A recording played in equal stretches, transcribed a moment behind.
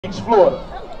Beach, Florida,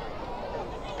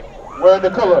 wearing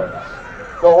the colors,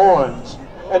 the orange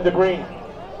and the green.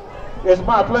 It's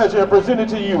my pleasure to present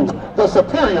to you the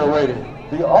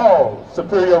the all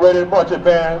superior rated marching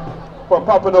band from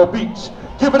Pompano Beach.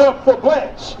 Give it up for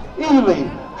Blanche Ely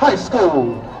High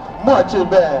School Marching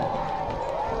Band.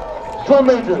 Drum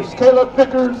majors Caleb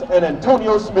Vickers and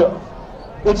Antonio Smith.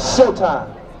 It's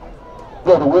showtime.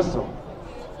 Blow the whistle.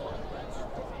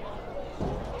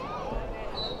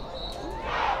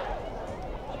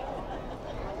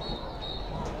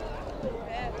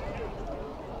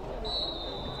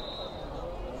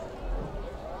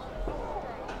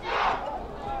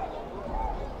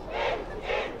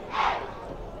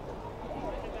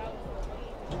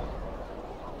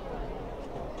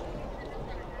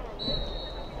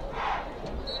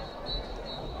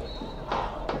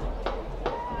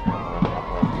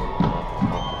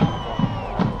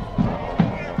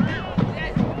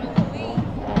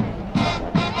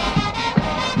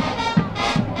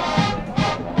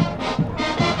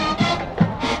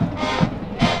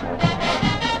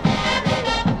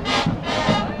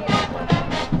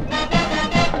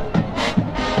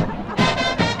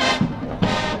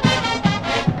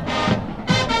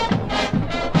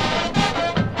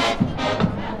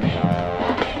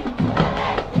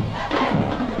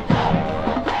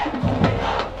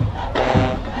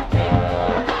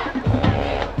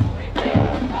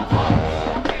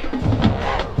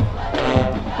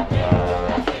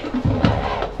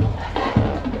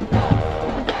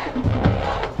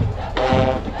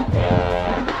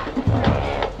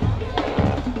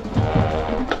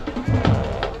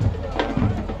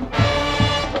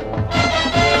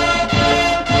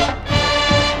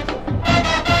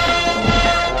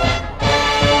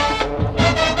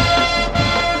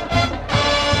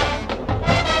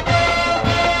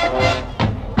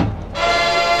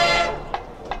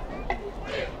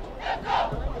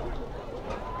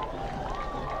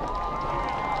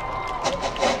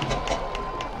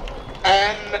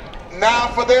 Now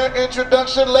for their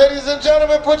introduction, ladies and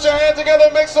gentlemen, put your hands together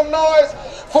and make some noise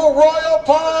for Royal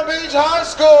Palm Beach High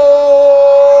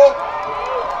School.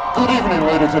 Good evening,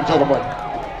 ladies and gentlemen.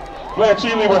 Blanche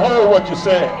Ely, we heard what you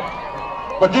said,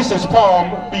 but this is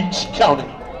Palm Beach County,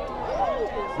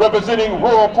 representing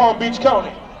Royal Palm Beach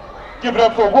County. Give it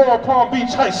up for Royal Palm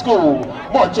Beach High School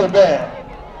Marching Band.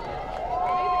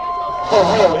 For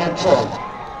real intro,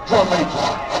 drum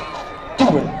major,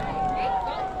 do it.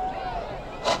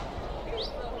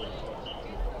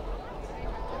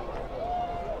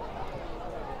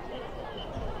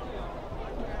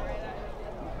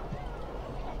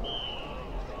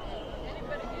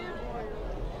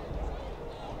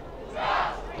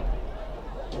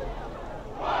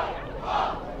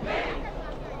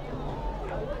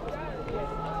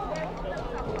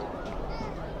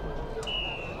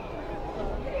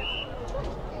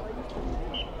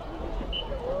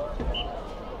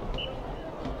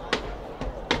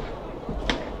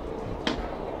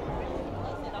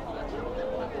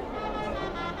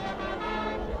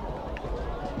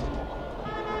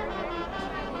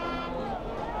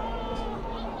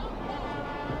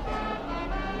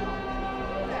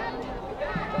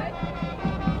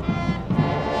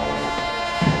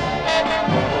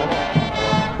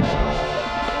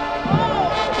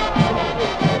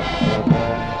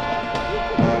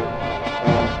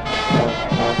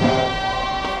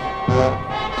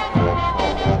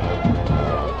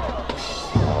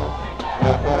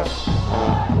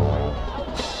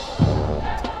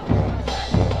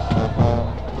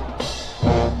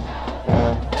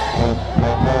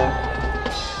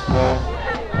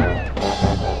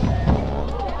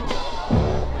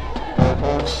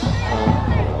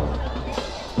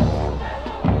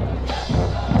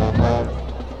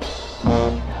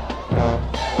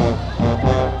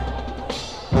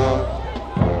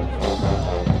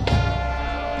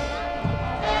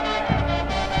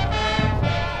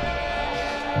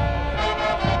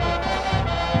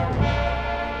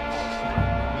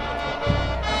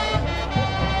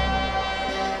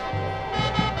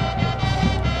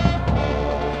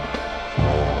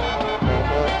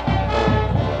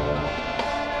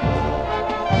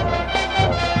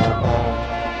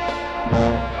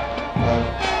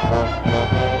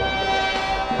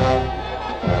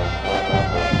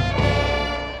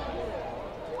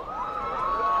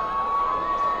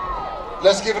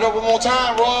 Let's give it up one more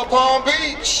time, Royal Palm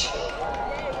Beach.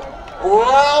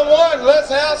 Round one, let's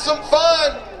have some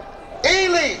fun.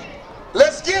 Ely,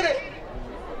 let's get it.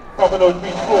 Pompano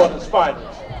Beach, Florida's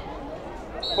finest,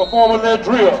 performing their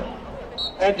drill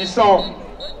and the song,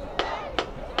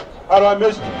 How Do I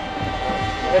Miss You?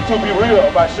 And To Be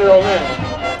Real by Cheryl Lynn.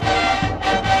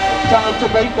 Time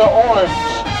to make the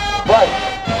orange bright,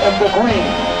 and the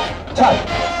green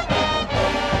tight.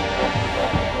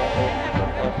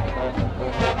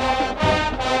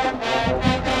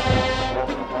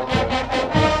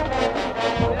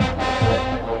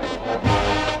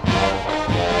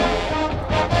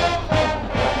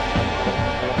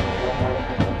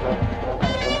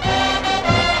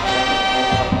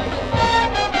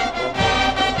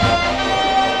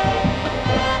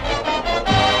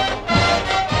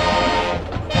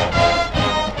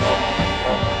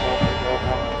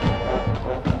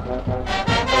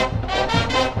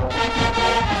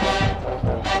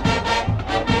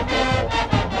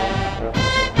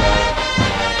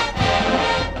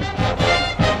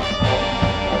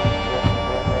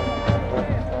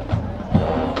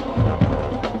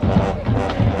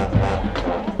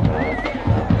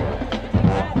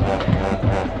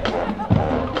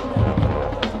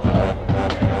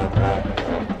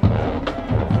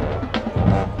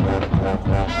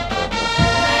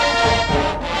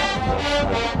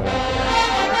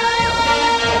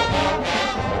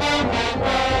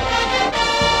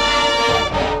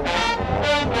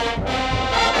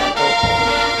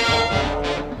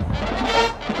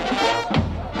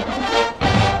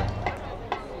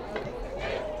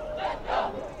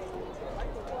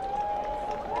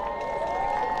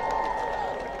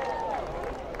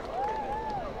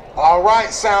 All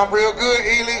right, sound real good,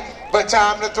 Ely, but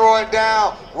time to throw it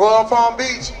down. Royal Palm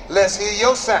Beach, let's hear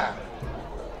your sound.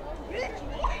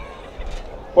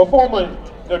 Performing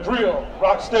the drill,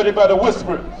 Rock Steady by the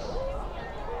Whispers.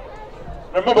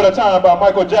 Remember the Time by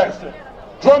Michael Jackson.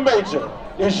 Drum major,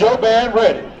 is your band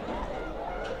ready?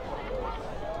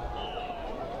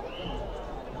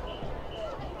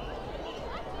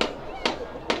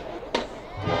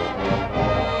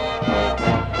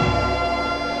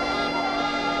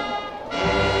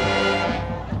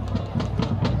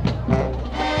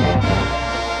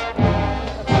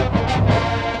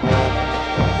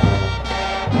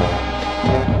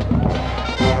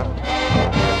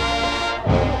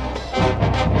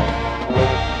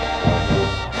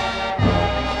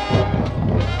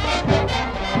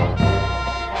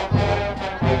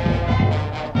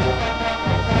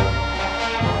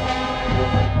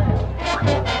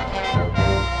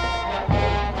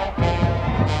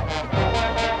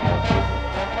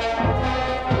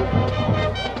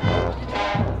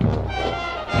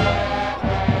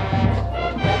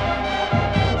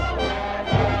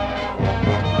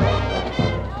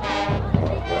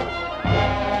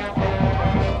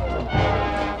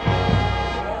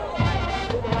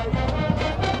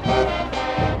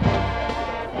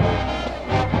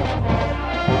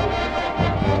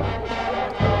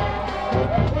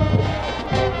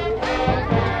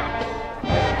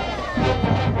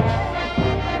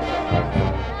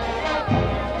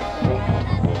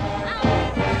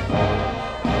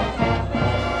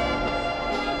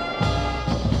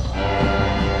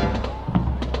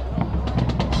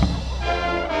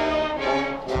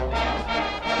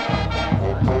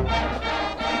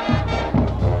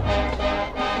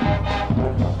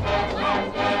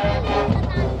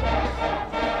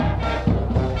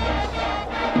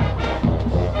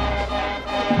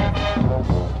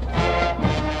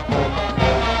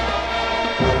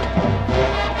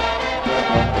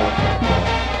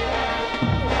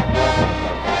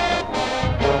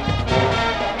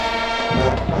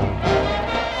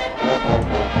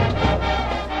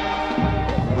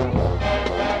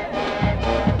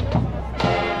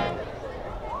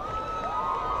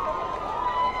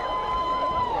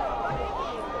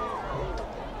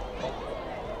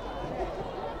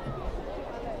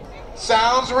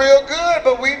 Sounds real good,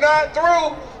 but we not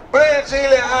through. Blanche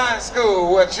High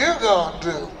School, what you gonna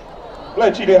do?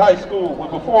 Blanche High School will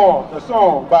perform the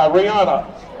song by Rihanna,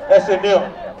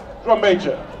 SNL. Drum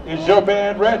major, is your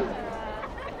band ready?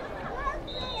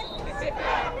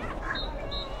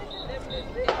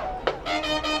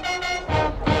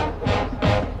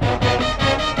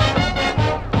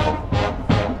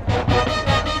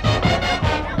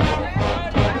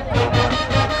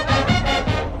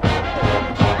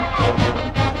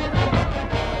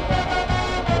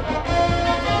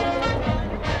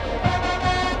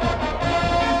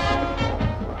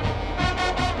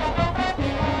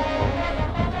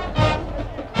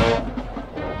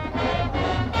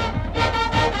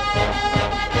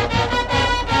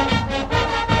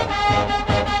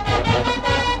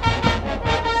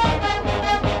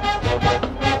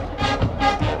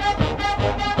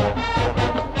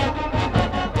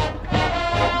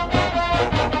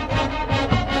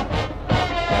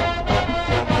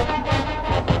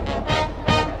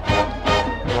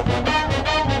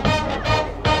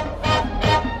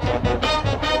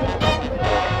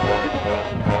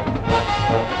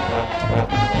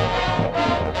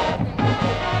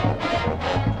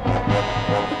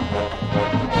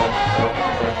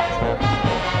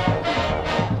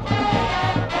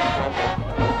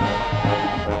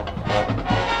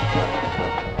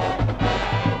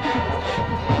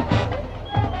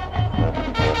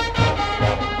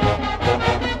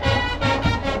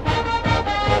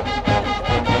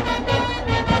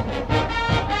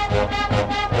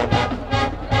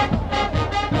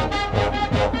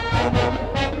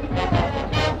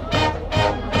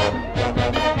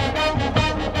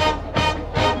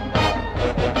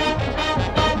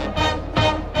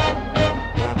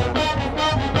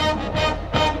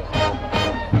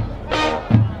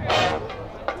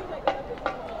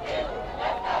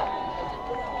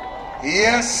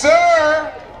 Yes,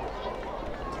 sir.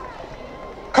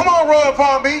 Come on, Royal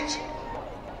Palm Beach.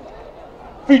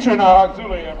 Featuring our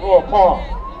auxiliary at Royal Palm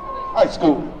High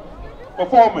School,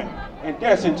 performing and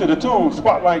dancing to the tune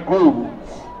Spotlight Groove.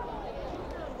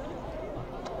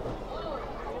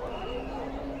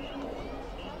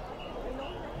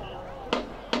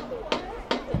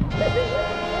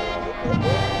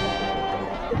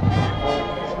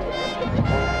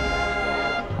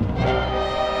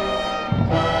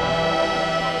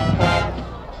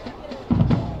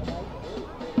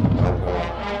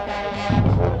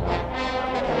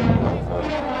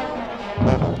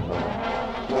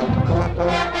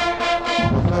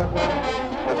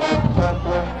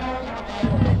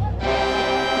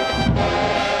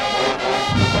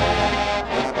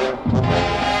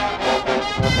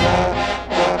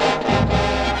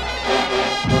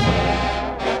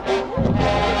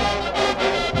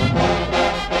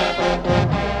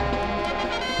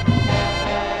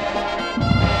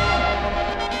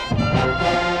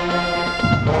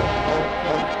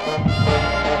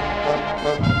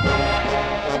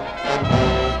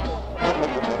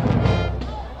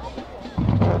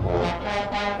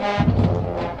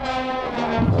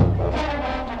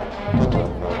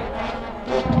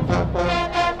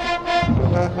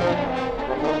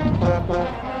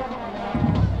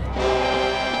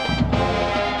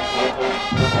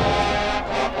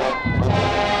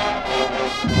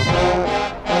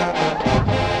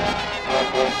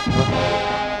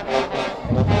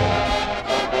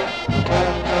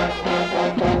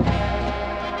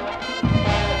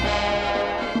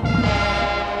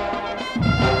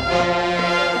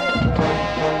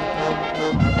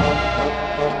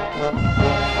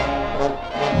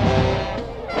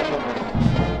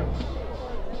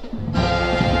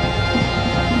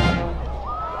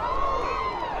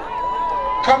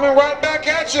 Coming right back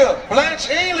at you, Blanche.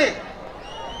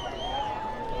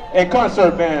 A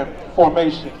concert band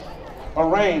formation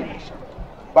arranged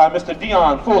by Mr.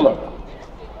 Dion Fuller,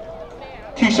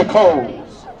 Keisha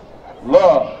Coles,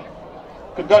 Love,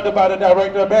 conducted by the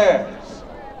director of bands,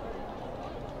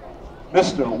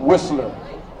 Mr. Whistler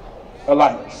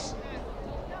Elias.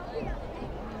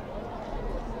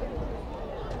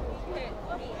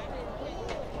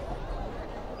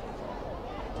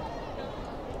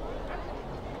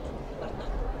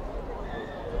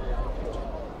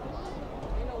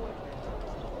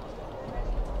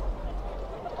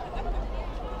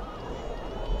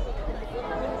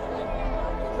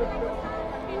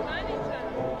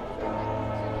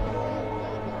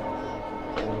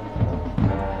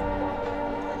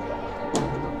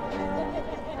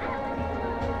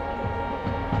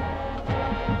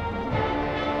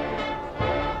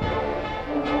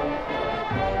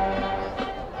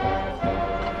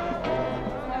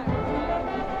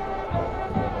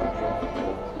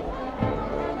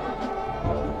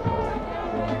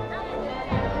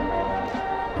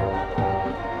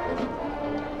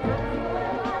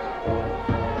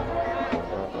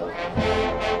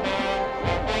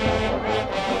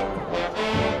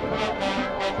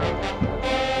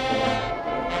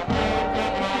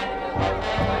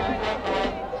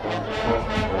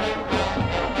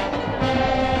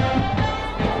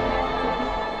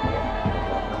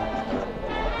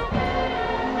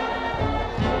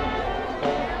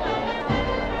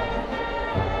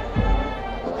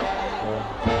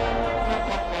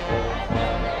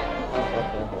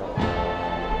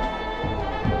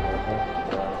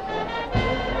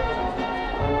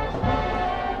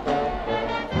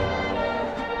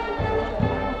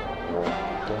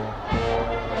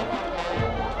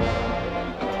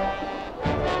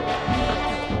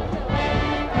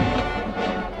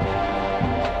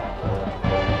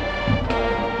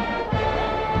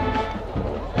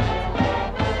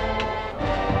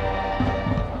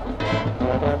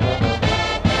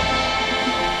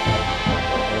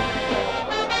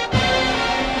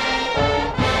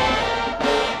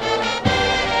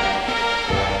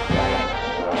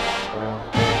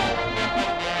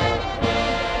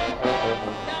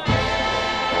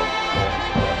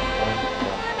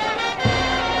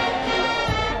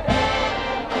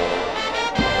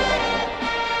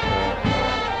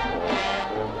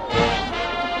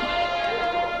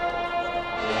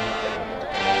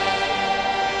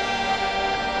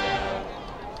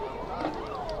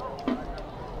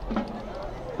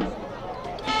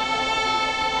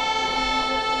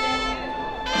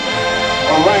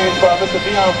 By Mr.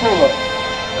 Dion Fuller,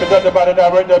 conducted by the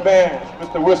director of bands,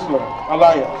 Mr. Whistler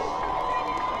Elias.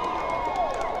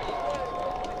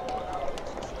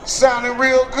 Sounding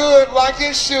real good, like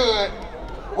it should.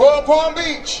 Royal Palm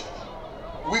Beach,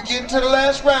 we getting to the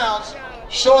last rounds.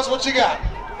 Show us what you got.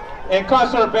 In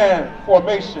concert band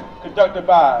formation, conducted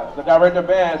by the director of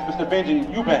bands, Mr.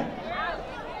 Benji Eubanks.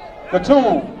 The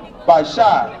tune by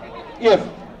Shy, If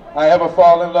I Ever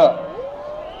Fall in Love.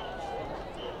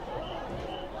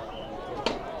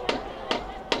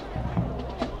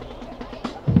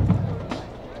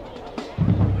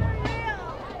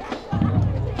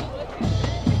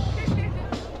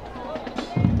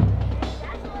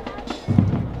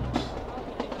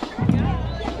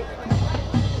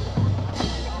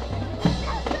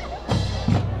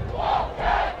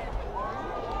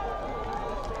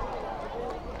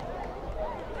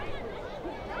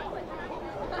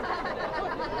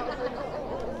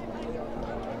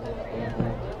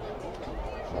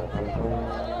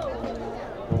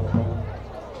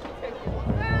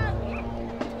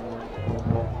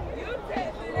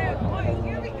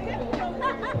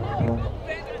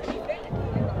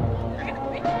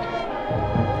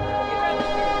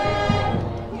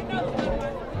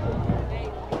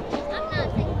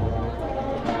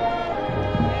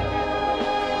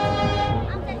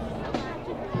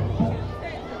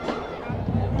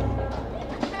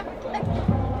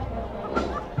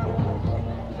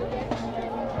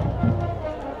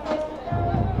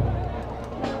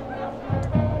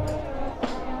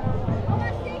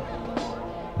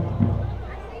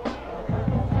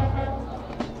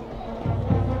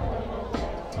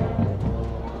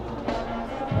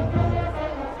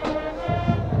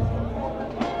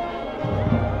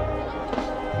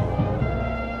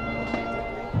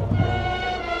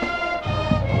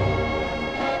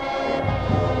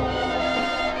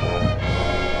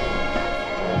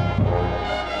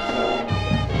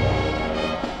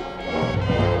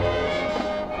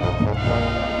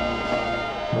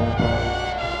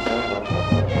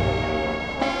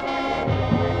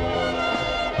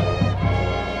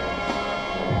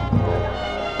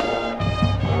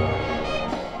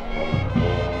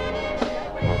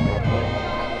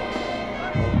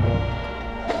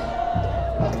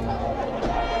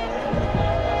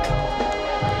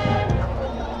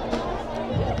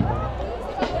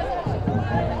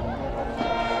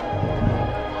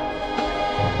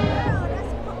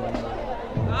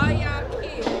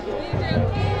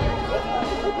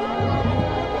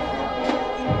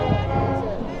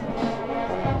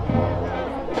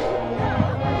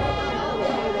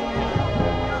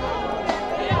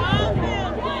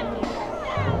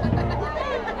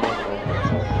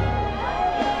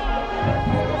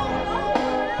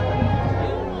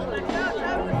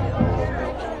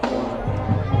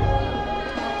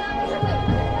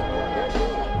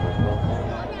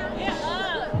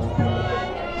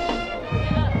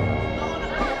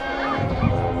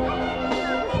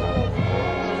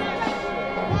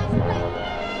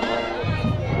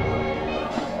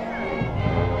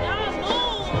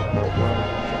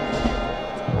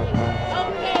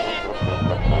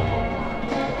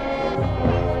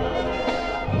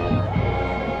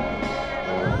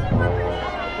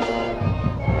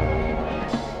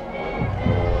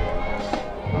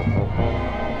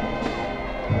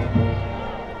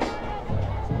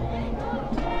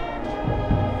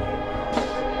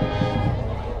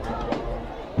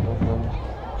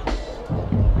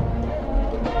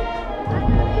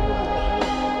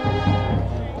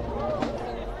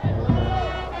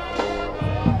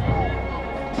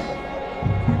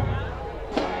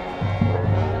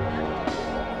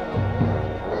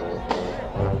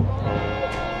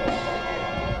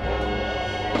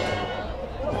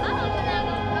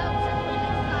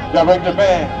 Director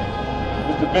band,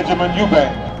 Mr. Benjamin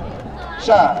Eubanks.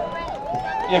 Shy,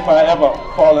 If I Ever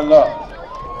Fall in Love.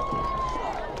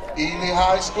 Ely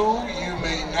High School, you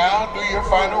may now do your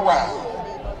final round.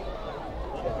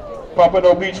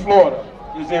 Pompano Beach, Florida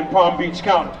is in Palm Beach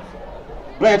County.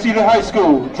 Blanche Ely High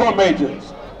School, drum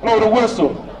majors, blow the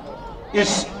whistle.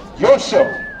 It's your show.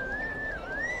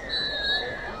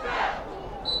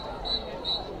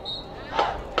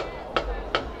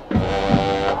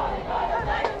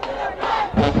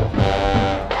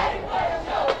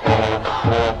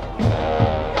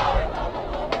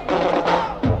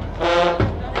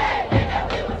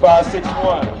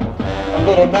 A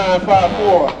little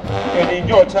 954, and in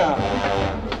your town.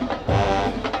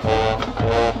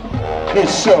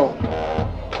 This show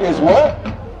is what?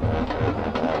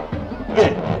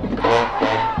 Lit.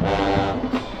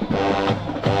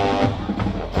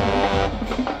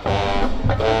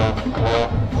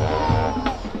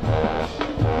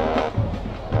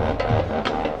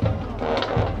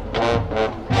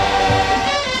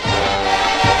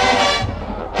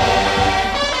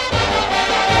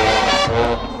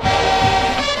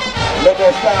 Let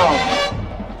that sound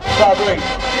vibrate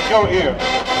in your ear.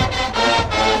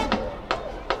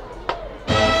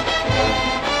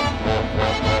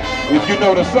 If you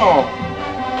know the song,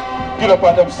 get up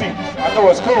out them seats. I know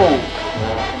it's cold.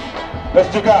 Let's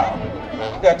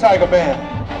Jeaga, that Tiger Band.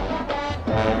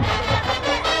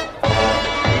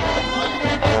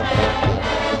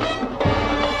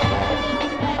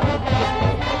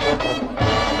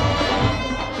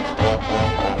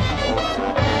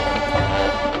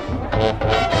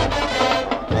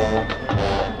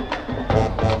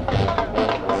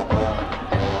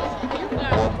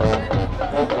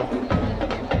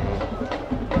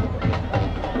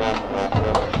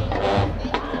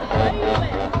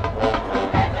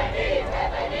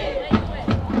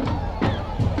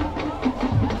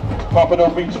 Pompano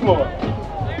Beach,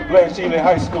 Florida, Blanche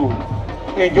High School,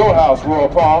 in your house, Royal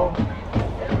Palm.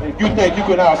 If you think you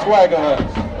can out-swagger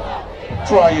us,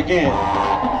 try again.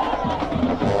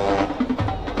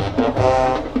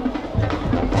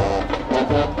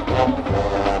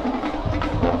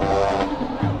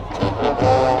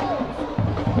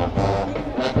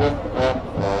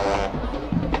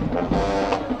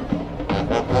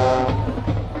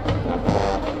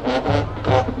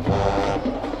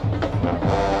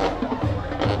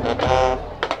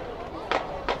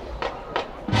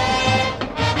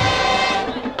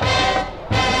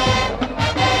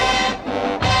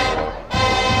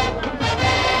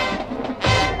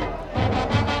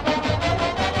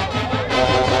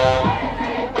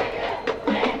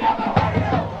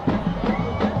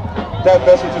 That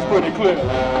message is pretty clear.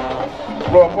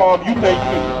 Royal Palm, you think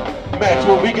you can match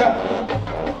what we got?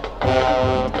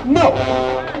 No.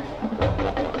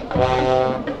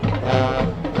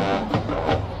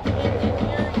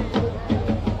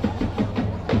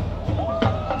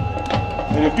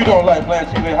 And if you don't like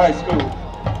Blanche High School,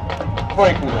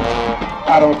 frankly,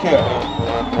 I don't care.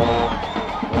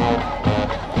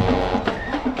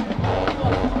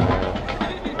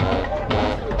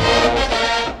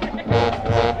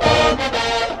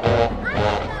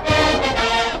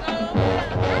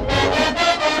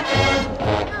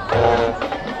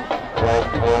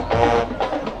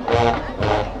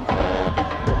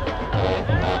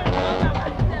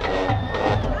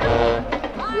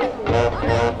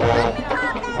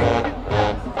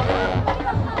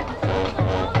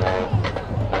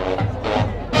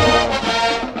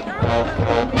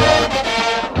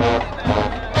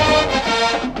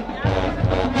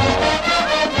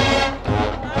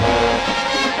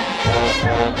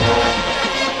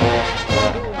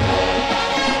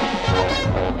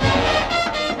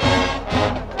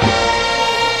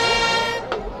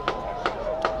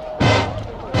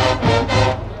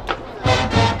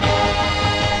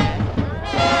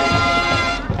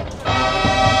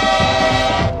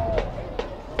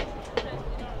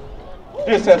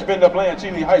 This has been the Blanche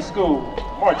High School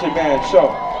Marching Band Show,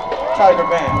 Tiger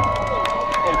Band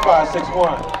in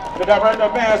 561. The director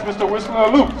of bands, Mr. Whistler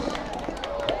Luce.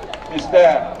 His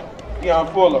staff, Dion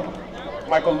Fuller,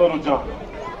 Michael Littlejohn.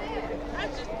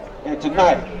 And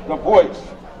tonight, the voice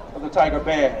of the Tiger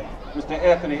Band, Mr.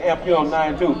 Anthony Ampule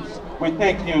Nine Dukes. We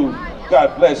thank you,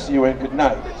 God bless you, and good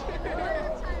night.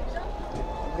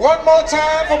 One more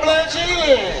time for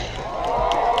Blanche.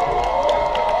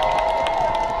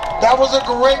 That was a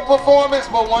great performance,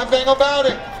 but one thing about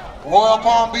it, Royal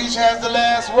Palm Beach has the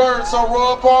last word. So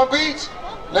Royal Palm Beach,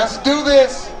 let's do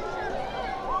this.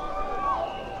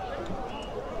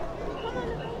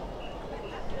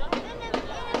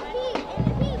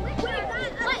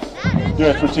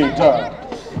 Dance routine time.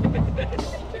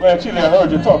 Blanche, I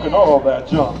heard you talking all that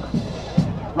junk.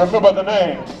 Remember the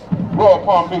name, Royal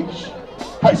Palm Beach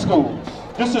High School.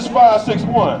 This is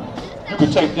 561. You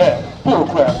can take that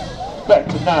bullcrap back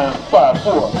to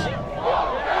 954.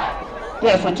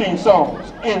 Dance routine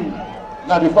songs in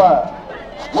 95.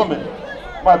 Woman,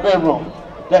 My Bedroom,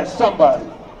 That's Somebody.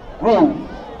 Groove,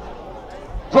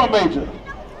 Drum Major,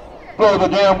 Blow the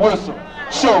Damn Whistle.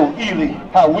 Show Ely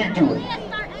how we do it.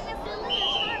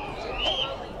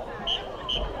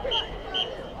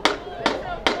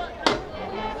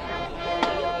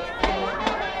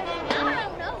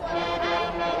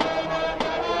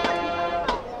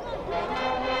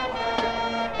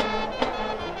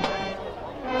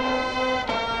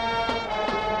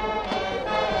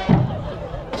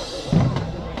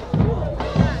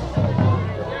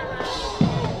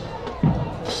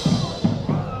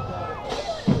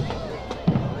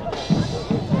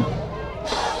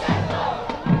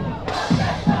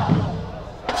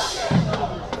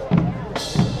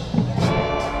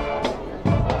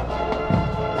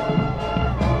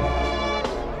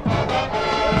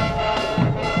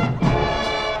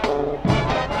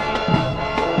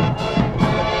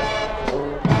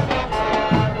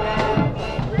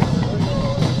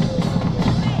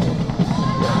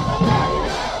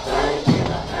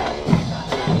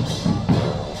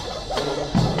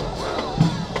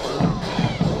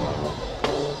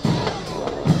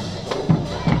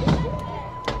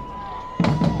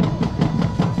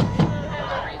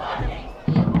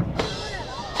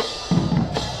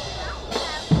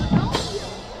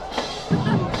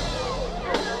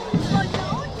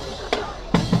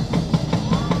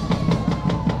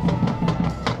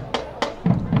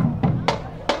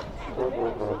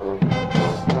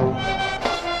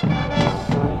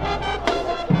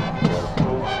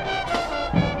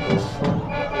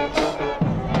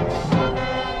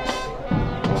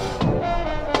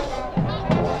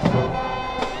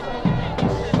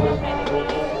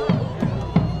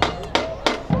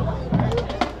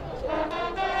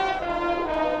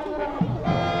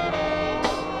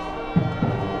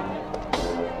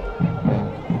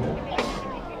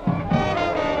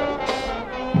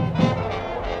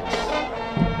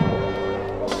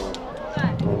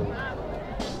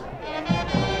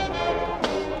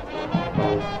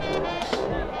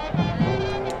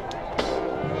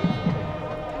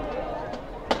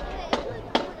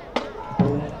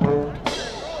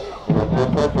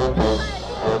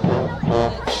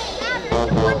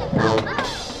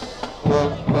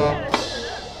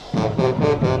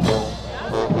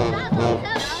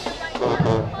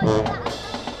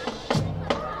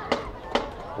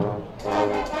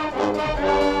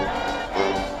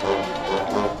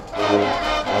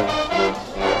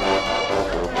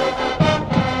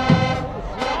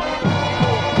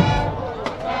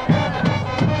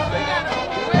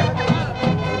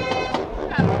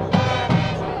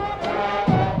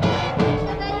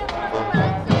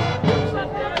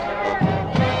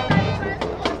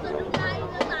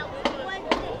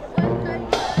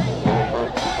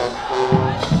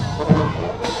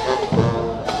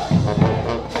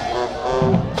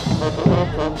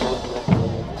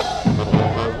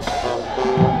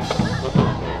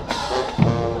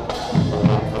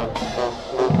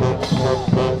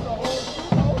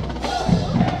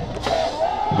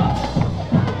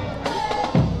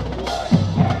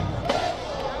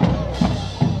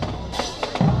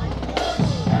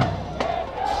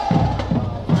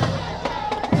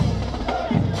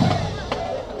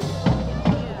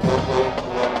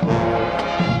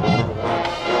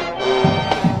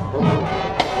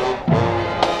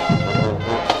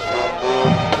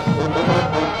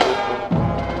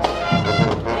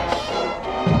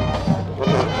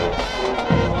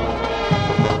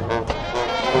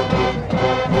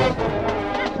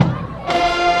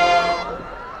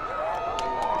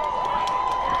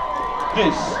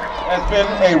 This has been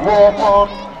a Royal Palm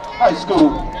High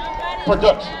School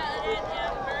production.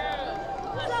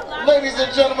 Ladies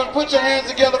and gentlemen, put your hands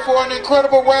together for an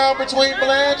incredible round between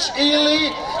Blanche,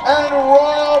 Ely, and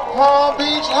Royal Palm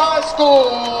Beach High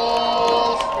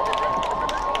Schools.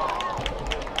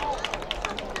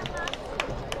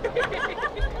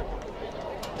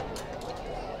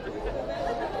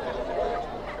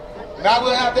 Now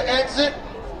we'll have to exit.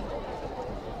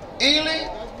 Ely,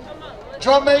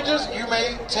 drum majors, you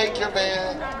may take your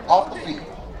band off the field.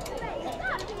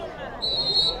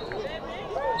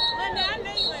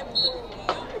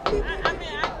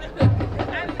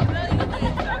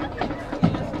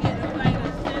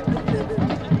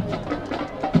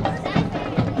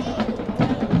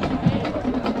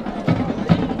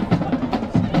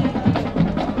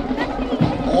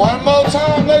 One more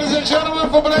time, ladies and gentlemen,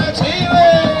 for Blanche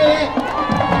Ely.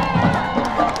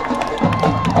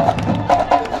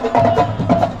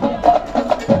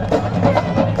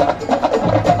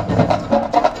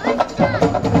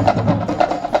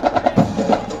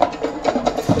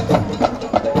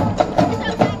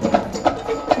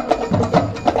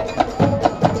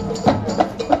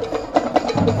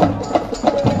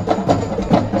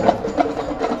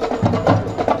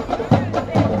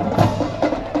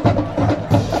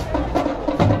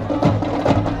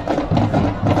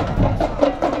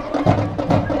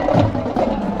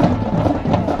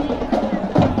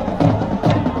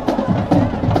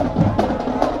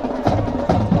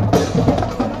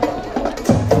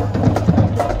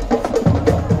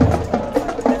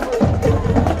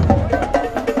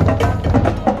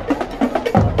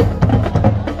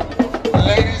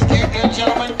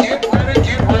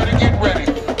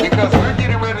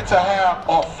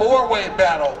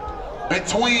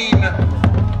 Between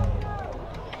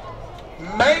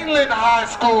Mainland High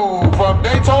School from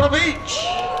Daytona Beach,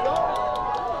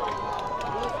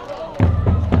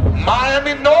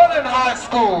 Miami Northern High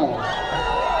School,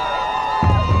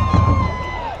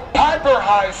 Piper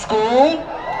High School,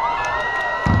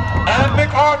 and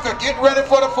MacArthur. Get ready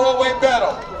for the four-way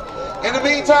battle. In the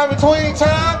meantime, between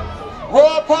time,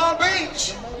 Royal Palm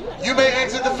Beach, you may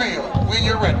exit the field when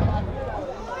you're ready.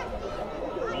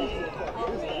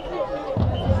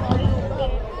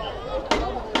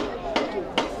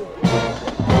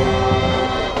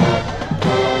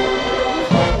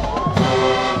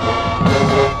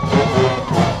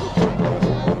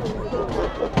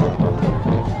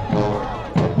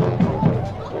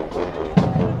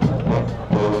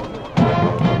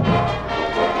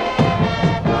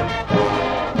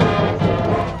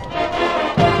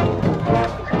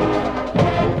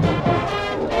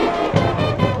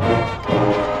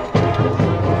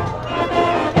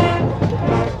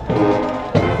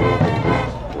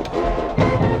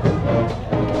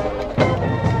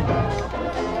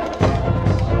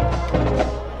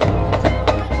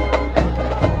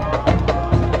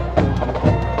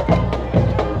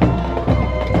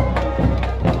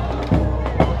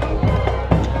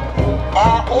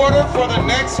 For the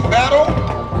next battle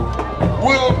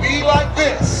will be like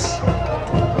this.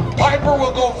 Piper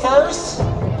will go first,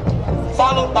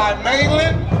 followed by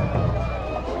Mainland,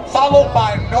 followed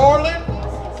by Norland,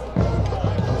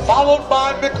 followed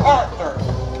by MacArthur.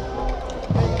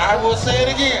 I will say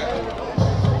it again.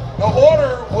 The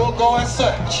order will go as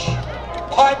such.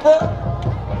 Piper,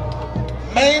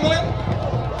 Mainland,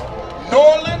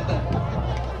 Norland,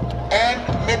 and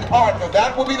MacArthur.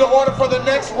 That will be the order for the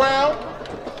next round.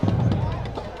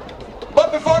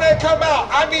 But before they come out,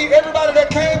 I need everybody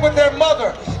that came with their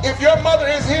mother. If your mother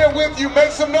is here with you, make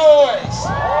some noise.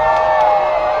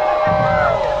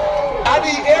 I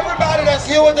need everybody that's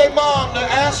here with their mom to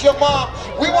ask your mom.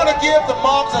 We want to give the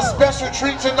moms a special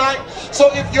treat tonight. So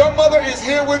if your mother is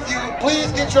here with you,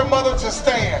 please get your mother to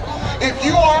stand. If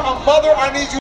you are a mother, I need you